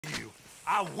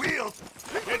I will.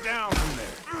 Get down from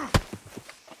there.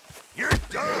 You're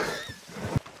done.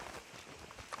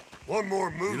 One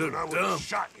more move You and I look would have dumb.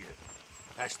 shot you.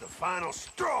 That's the final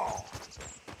straw.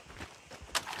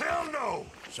 Hell no!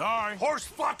 Sorry. Horse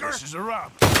fucker! This is a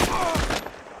rob.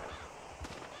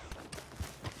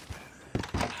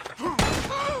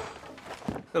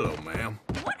 Hello, ma'am.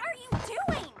 What are you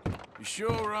doing? You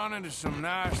sure run into some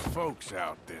nice folks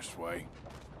out this way.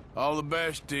 All the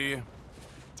best to you.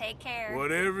 Take care.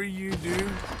 Whatever you do,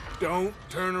 don't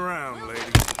turn around, lady.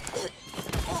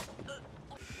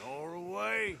 Snore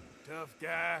away, tough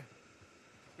guy.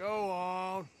 Go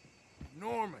on.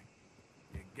 Ignore me,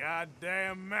 you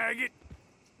goddamn maggot.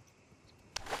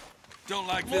 Don't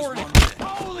like this one.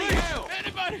 Holy hell!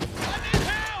 Anybody! I need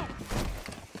help!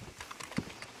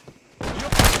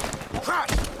 Crash!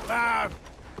 Live!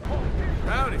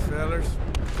 Howdy, fellas.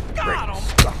 Got him!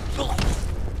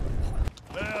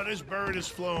 Well, this bird is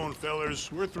flown,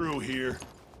 fellers. We're through here.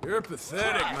 You're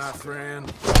pathetic, my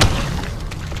friend.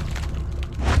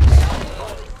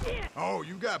 Oh,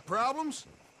 you got problems?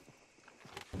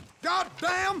 God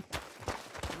damn!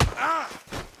 Ah!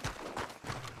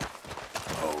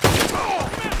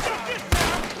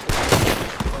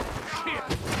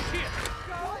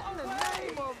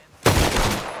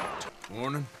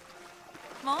 Morning.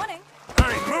 Morning.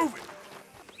 Hey, move it!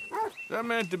 Is that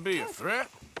meant to be a threat?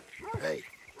 Hey,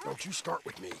 don't you start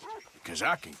with me. Because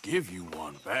I can give you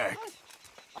one back.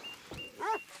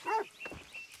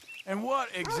 And what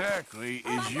exactly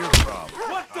is your problem?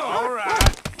 What the? All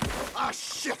right. Ah,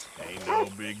 shit! Ain't no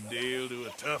big deal to a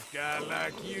tough guy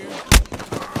like you.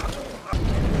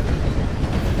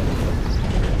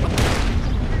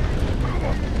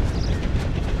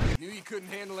 Knew you couldn't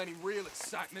handle any real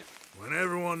excitement. When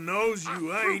everyone knows you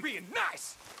You're ain't. being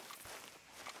nice.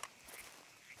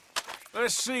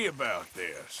 Let's see about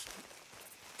this.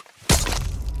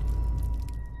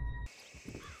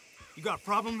 You got a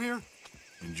problem here?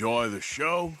 Enjoy the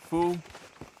show, fool?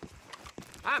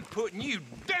 I'm putting you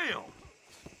down.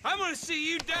 I'm gonna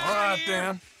see you down All right,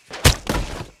 here.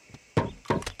 then.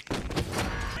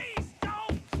 Please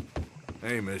don't.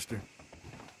 Hey, mister.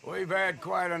 We've had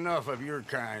quite enough of your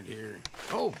kind here.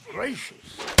 Oh,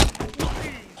 gracious.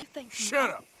 You think Shut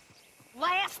up.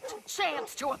 last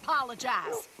chance to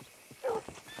apologize.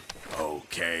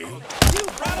 Okay. You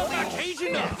rattled that cage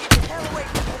enough.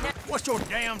 What's your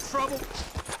damn trouble?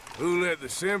 Who let the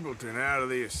simpleton out of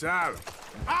the asylum?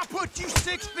 I'll put you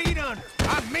 6 feet under.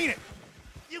 I mean it.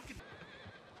 You can.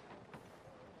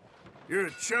 You're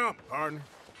a chump, partner.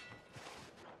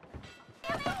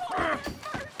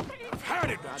 I've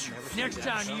had it with you. Next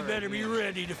time you better be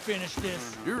ready to finish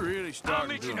this. You're really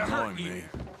starting itching to to hurt annoy you. me.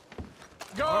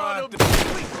 God,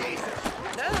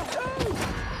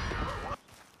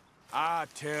 I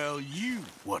tell you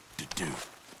what to do.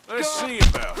 Let's see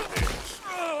about this.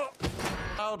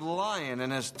 Loud lion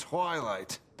in his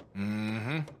twilight.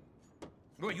 Mm-hmm.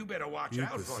 Well, you better watch You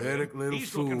out for him. pathetic little He's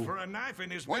fool. looking for a knife in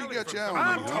his Why you belly got for your eye on something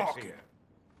I'm me, else talking. here.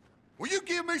 Will you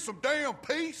give me some damn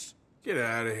peace? Get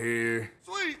out of here.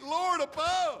 Sweet Lord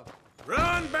above!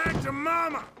 Run back to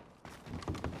Mama!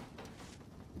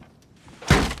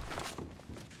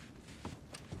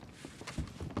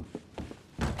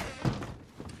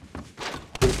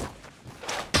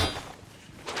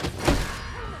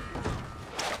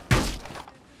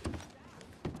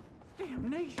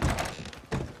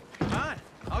 Fine,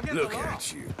 I'll get Look the law.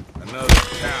 at you. Another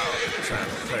coward trying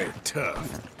to play it tough.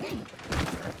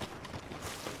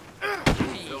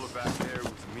 Fella back there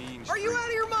was mean. Are you out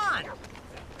of your mind?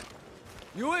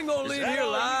 You ain't gonna leave here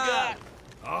alive.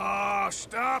 Oh,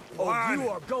 stop Oh, whining. you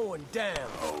are going down.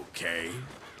 Okay.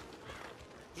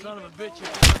 Son of a bitch, you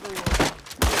never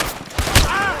will.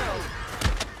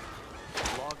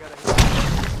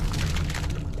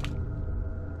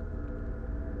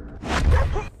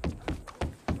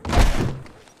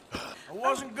 I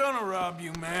wasn't gonna rob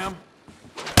you, ma'am.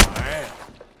 I am.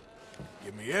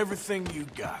 Give me everything you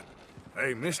got.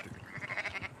 Hey, mister.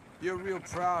 You're real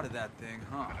proud of that thing,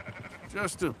 huh?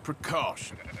 Just a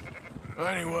precaution.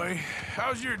 Anyway,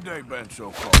 how's your day been so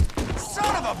far?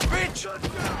 Son of a bitch!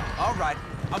 All right,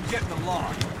 I'm getting the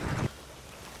law.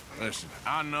 Listen,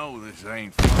 I know this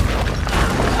ain't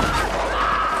fun.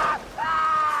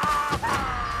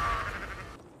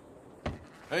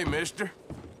 Hey, mister.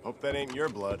 Hope that ain't your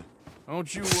blood.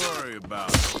 Don't you worry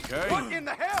about it, okay? What in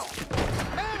the hell? It's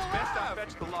best I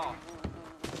fetch the law.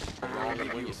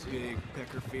 You big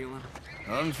pecker feeling?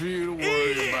 Nothing for you to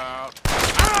worry about.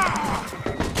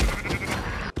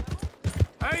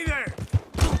 Hey there!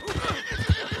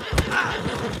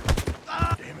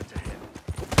 Damn it to him.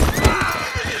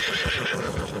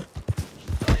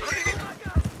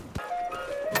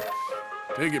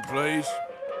 Ticket, please.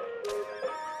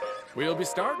 We'll be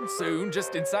starting soon,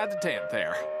 just inside the tent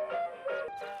there.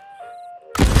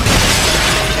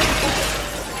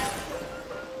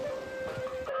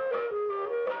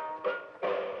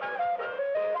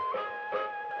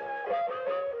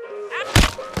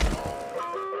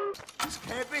 This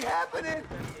can't be happening.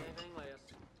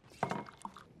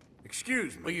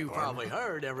 Excuse me. Well, you partner. probably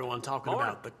heard everyone talking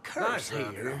about the curse Nice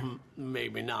around here.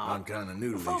 Maybe not. I'm kind of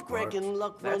new to these Folk parts. reckon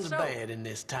luck runs bad in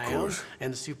this town, course.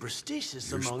 and the superstitious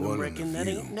You're among them spoiling reckon the that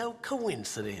view. ain't no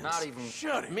coincidence. Not even...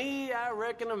 Shut it. Me, I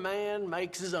reckon a man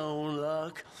makes his own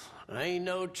luck. Ain't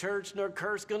no church nor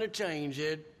curse gonna change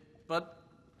it. But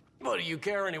what do you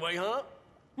care anyway, huh?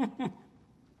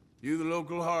 You the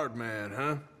local hard man,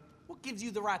 huh? What gives you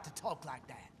the right to talk like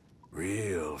that?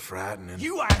 Real frightening.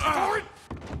 You asked for it!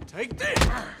 Take this!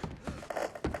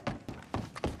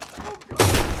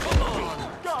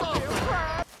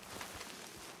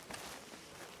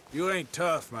 You ain't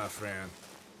tough, my friend.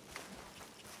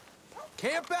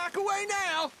 Can't back away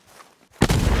now!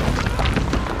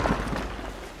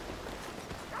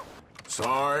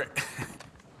 Sorry.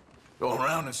 Going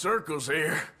around in circles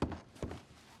here.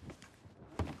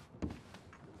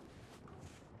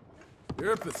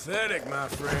 You're pathetic, my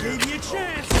friend. Give you a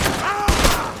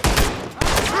chance!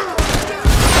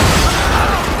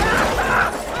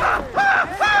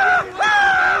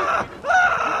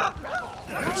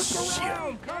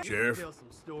 Sheriff,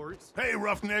 Hey,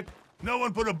 roughneck. No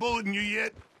one put a bullet in you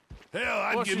yet? Hell,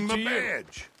 I'd What's give it him to a you?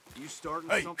 badge. You starting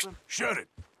Hey, something? shut it.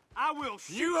 I will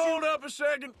shoot you hold up a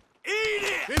second. Eat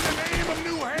it! In the name of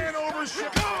New Hanover,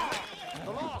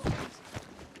 Chicago!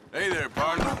 Hey there,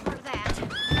 partner. For that.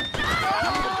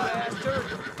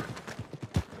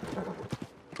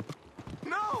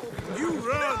 You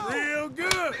run real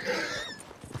good.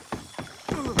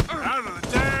 Out of the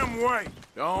damn way.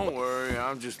 Don't worry,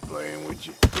 I'm just playing with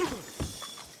you.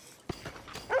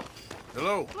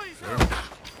 Hello, sir.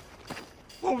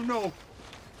 Oh, no.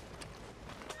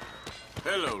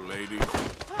 Hello, lady.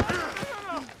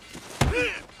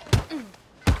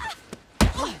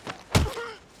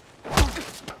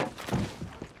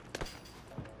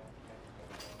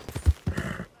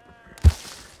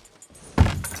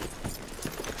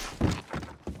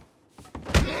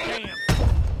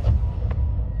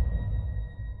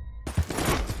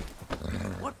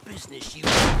 What business you...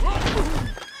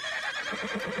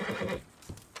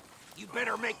 You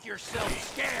better make yourself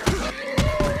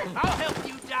scarce. I'll help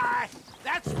you die.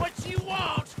 That's what you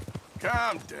want.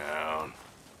 Calm down.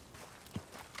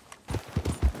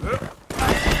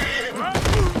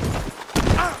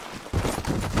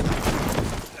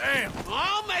 Damn.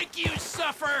 I'll make you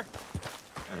suffer.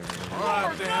 All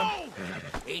right, then. No!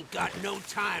 Ain't got no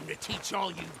time to teach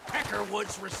all you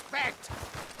Peckerwoods respect.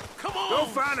 Come on. Go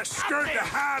find a stop skirt it. to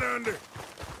hide under.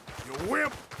 You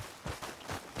wimp.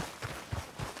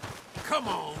 Come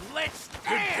on, let's Good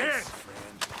catch, dance.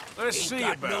 friend. Let's Ain't see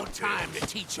got about no this. time to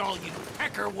teach all you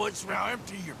Peckerwoods. Now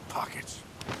empty your pockets.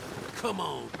 Come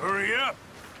on, Hurry up.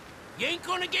 you ain't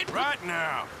gonna get Right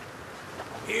now.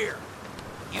 here.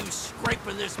 You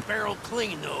scraping this barrel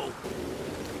clean though.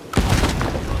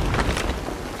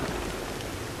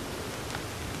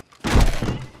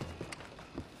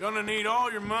 Gonna need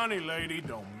all your money, lady.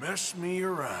 Don't mess me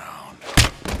around.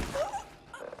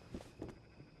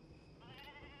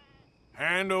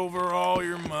 Hand over all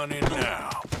your money now.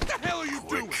 What the hell are you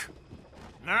doing?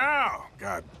 Now,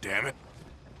 God damn it.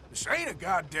 This ain't a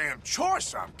goddamn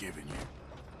choice I'm giving you.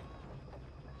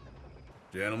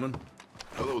 Gentlemen.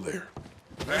 Hello there.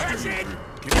 That's it.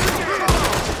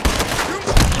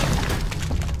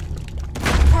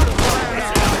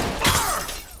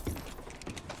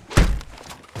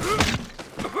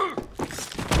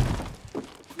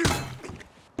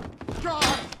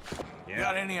 You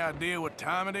got any idea what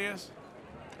time it is?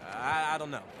 I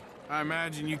don't know. I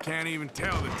imagine you can't even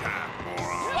tell the time,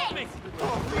 moron.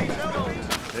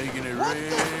 Taking it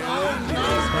real